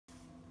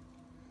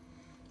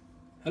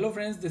Hello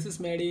friends, this is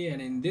Mehdi,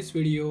 and in this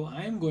video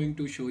I am going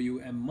to show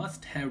you a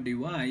must-have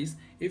device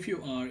if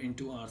you are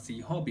into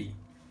RC hobby.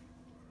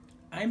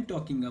 I am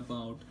talking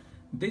about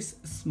this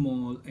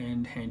small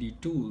and handy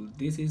tool.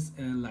 This is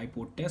a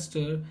LiPo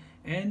tester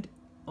and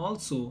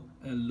also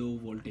a low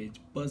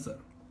voltage buzzer.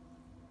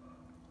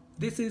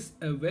 This is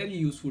a very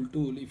useful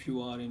tool if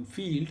you are in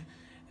field,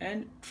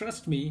 and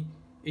trust me,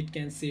 it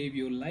can save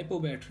your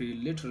LiPo battery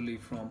literally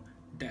from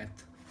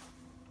death.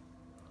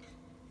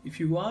 If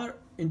you are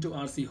into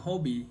RC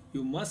hobby,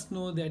 you must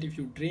know that if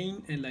you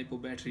drain a LiPo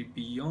battery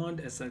beyond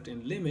a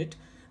certain limit,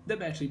 the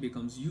battery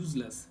becomes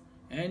useless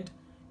and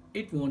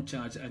it won't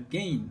charge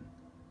again.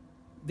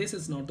 This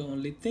is not the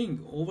only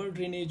thing. Over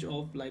drainage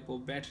of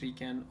LiPo battery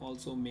can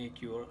also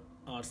make your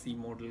RC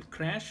model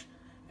crash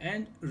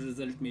and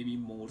result may be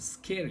more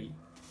scary.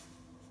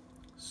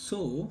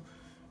 So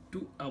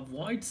to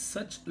avoid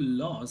such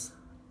loss,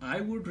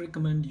 I would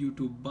recommend you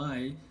to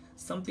buy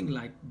something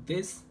like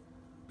this,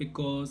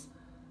 because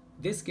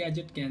this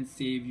gadget can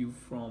save you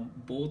from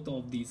both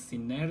of these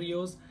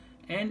scenarios,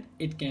 and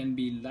it can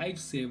be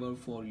lifesaver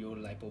for your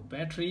LiPo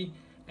battery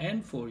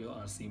and for your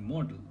RC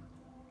model.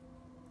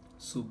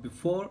 So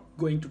before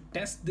going to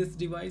test this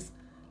device,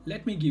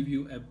 let me give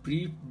you a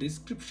brief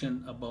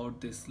description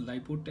about this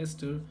LiPo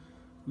tester,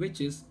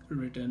 which is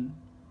written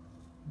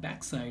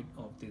backside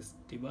of this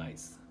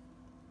device.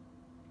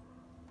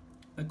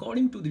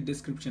 According to the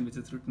description which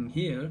is written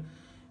here,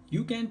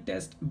 you can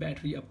test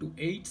battery up to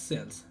 8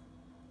 cells,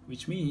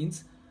 which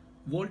means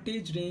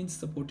voltage range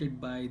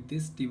supported by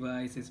this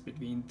device is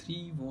between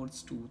 3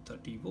 watts to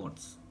 30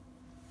 watts,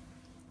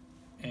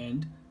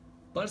 and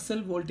per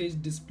cell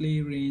voltage display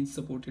range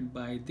supported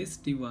by this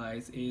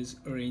device is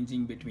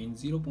ranging between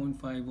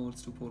 0.5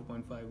 watts to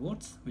 4.5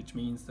 watts, which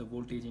means the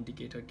voltage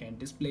indicator can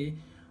display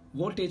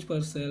voltage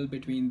per cell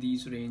between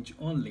these range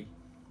only.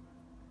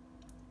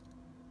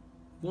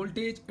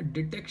 Voltage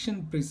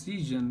detection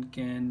precision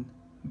can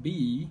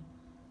be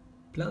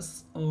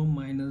plus or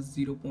minus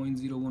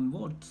 0.01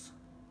 watts.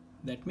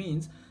 That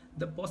means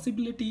the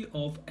possibility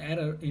of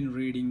error in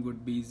reading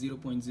would be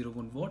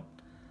 0.01 watt,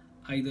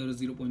 either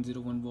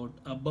 0.01 watt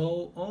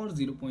above or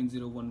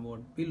 0.01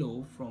 watt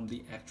below from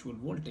the actual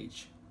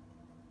voltage.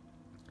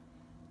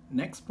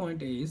 Next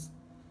point is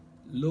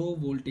low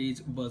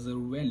voltage buzzer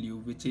value,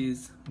 which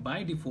is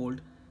by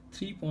default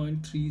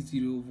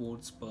 3.30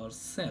 volts per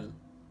cell,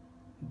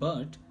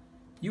 but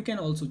you can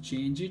also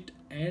change it,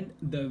 and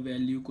the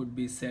value could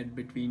be set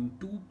between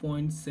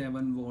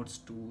 2.7 watts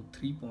to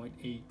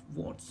 3.8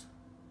 watts.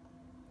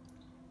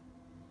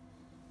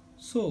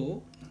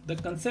 So the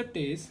concept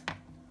is,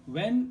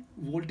 when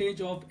voltage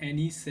of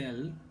any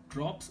cell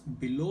drops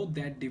below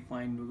that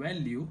defined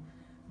value,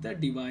 the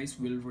device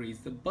will raise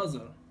the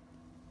buzzer.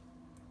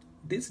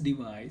 This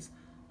device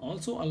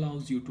also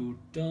allows you to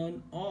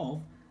turn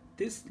off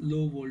this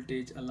low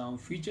voltage alarm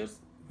features,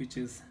 which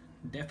is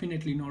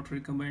definitely not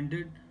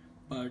recommended,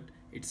 but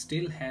it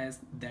still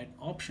has that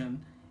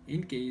option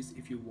in case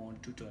if you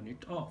want to turn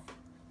it off.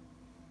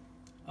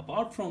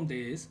 Apart from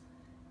this,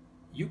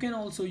 you can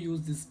also use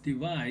this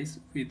device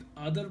with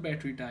other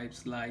battery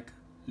types like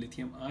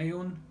lithium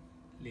ion,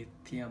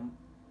 lithium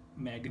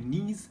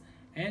manganese,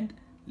 and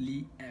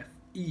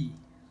LiFe.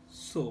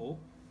 So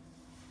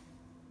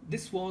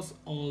this was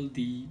all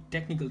the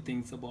technical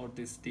things about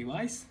this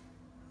device.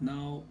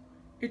 Now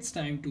it's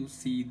time to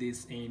see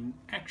this in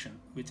action,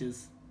 which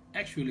is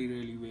actually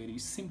really very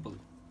simple.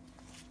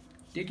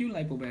 Take your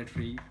LiPo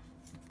battery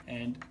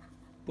and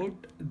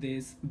put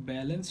this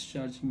balance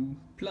charging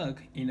plug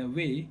in a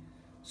way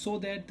so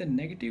that the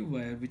negative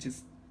wire, which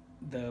is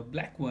the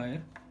black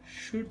wire,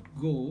 should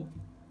go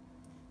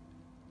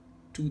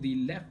to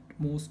the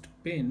leftmost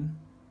pin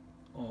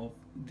of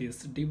this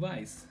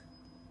device.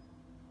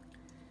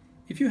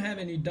 If you have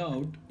any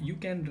doubt, you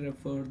can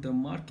refer the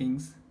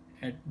markings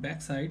at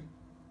backside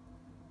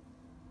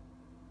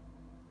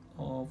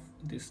of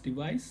this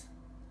device.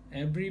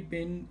 Every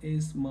pin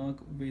is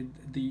marked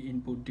with the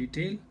input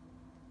detail.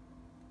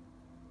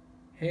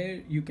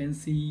 Here you can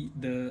see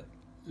the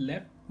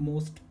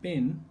leftmost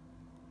pin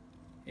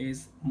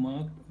is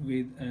marked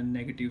with a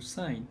negative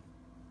sign,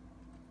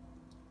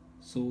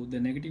 so the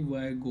negative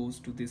wire goes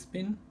to this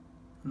pin.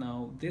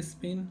 Now this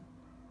pin,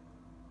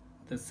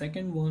 the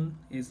second one,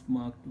 is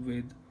marked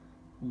with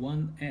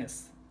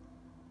 1S,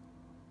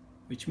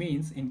 which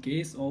means in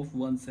case of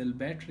one cell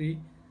battery,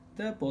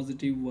 the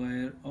positive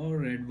wire or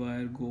red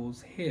wire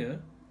goes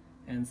here,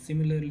 and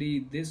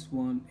similarly this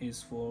one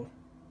is for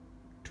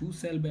 2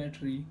 cell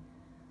battery,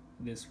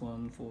 this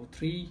one for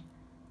 3,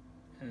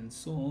 and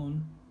so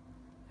on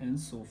and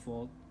so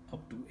forth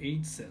up to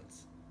 8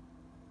 cells.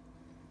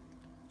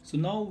 So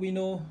now we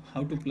know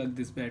how to plug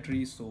this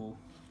battery, so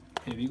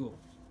here we go.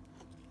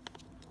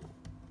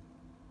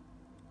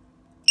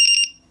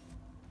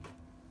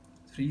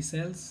 Three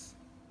cells,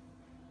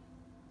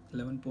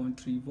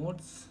 11.3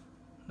 watts,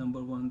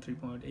 number 1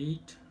 3.8,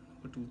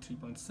 number 2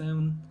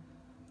 3.7,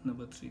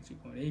 number 3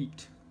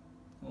 3.8,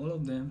 all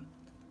of them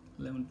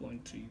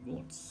 11.3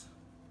 watts.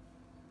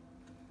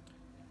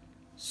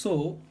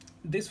 So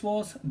this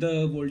was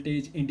the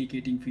voltage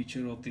indicating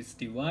feature of this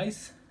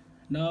device.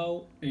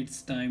 Now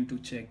it's time to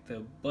check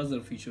the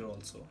buzzer feature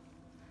also.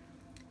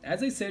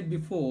 As I said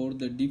before,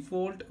 the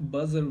default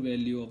buzzer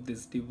value of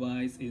this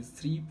device is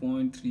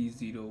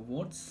 3.30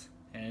 watts,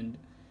 and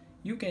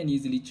you can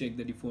easily check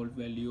the default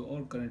value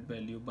or current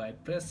value by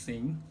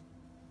pressing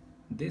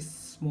this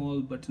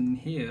small button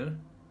here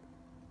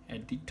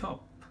at the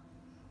top.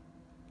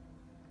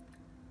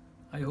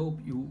 I hope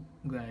you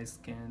guys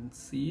can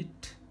see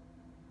it.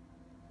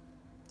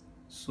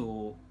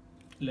 So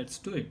let's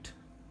do it.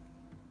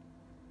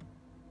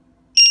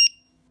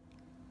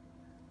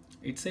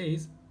 It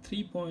says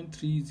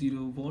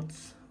 3.30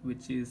 watts,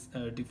 which is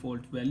a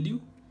default value.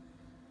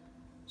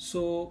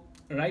 So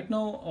right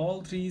now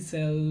all three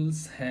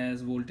cells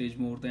has voltage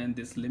more than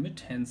this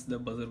limit, hence the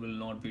buzzer will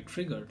not be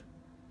triggered.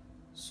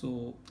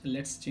 So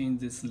let's change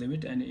this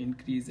limit and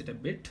increase it a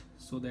bit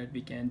so that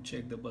we can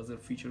check the buzzer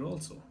feature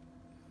also.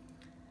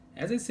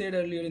 As I said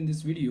earlier in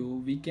this video,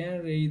 we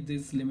can raise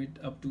this limit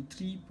up to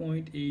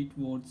 3.8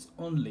 watts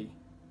only,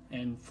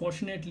 and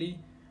fortunately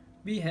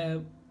we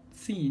have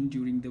seen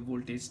during the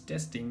voltage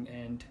testing,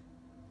 and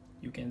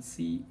you can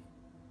see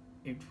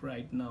it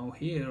right now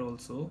here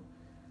also,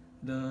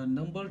 the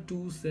number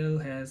 2 cell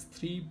has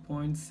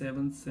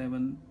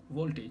 3.77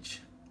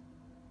 voltage.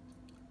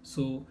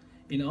 So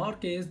in our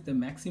case, the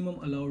maximum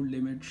allowed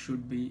limit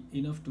should be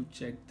enough to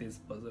check this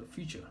buzzer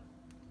feature.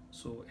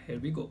 So here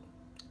we go,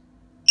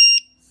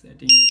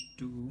 setting it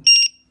to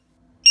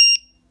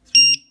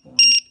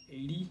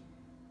 3.80.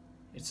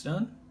 It's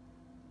done.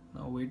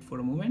 Now wait for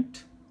a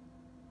moment.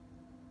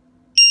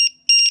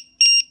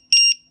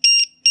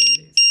 There it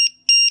is.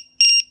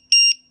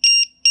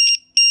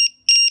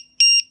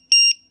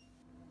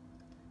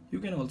 You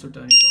can also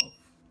turn it off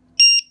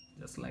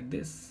just like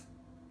this.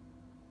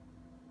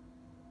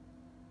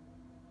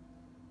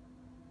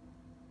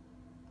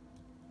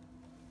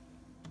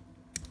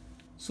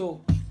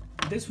 So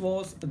this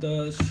was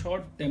the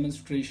short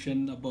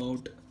demonstration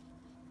about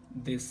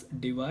this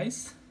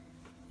device.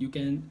 You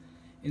can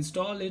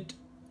install it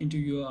into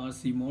your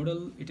RC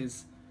model. It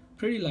is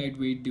pretty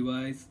lightweight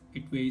device.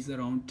 It weighs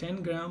around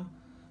 10 gram.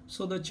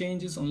 So the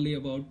change is only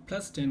about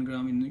plus 10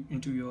 gram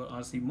into your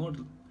RC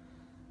model.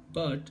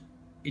 But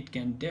it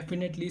can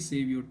definitely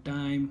save you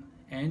time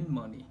and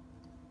money.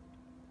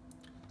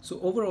 So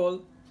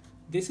overall,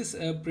 this is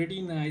a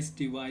pretty nice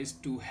device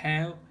to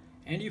have,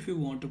 and if you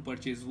want to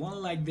purchase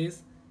one like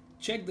this,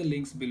 check the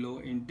links below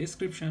in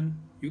description.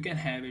 You can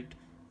have it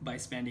by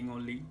spending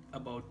only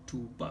about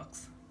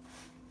 $2.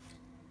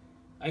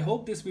 I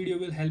hope this video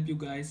will help you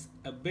guys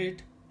a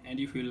bit, and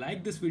if you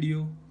like this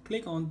video,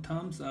 click on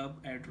thumbs up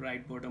at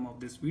right bottom of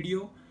this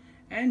video,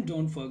 and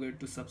don't forget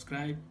to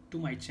subscribe to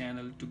my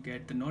channel to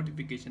get the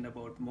notification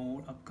about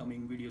more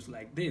upcoming videos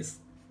like this.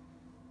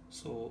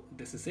 So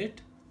this is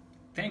it.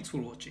 Thanks for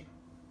watching.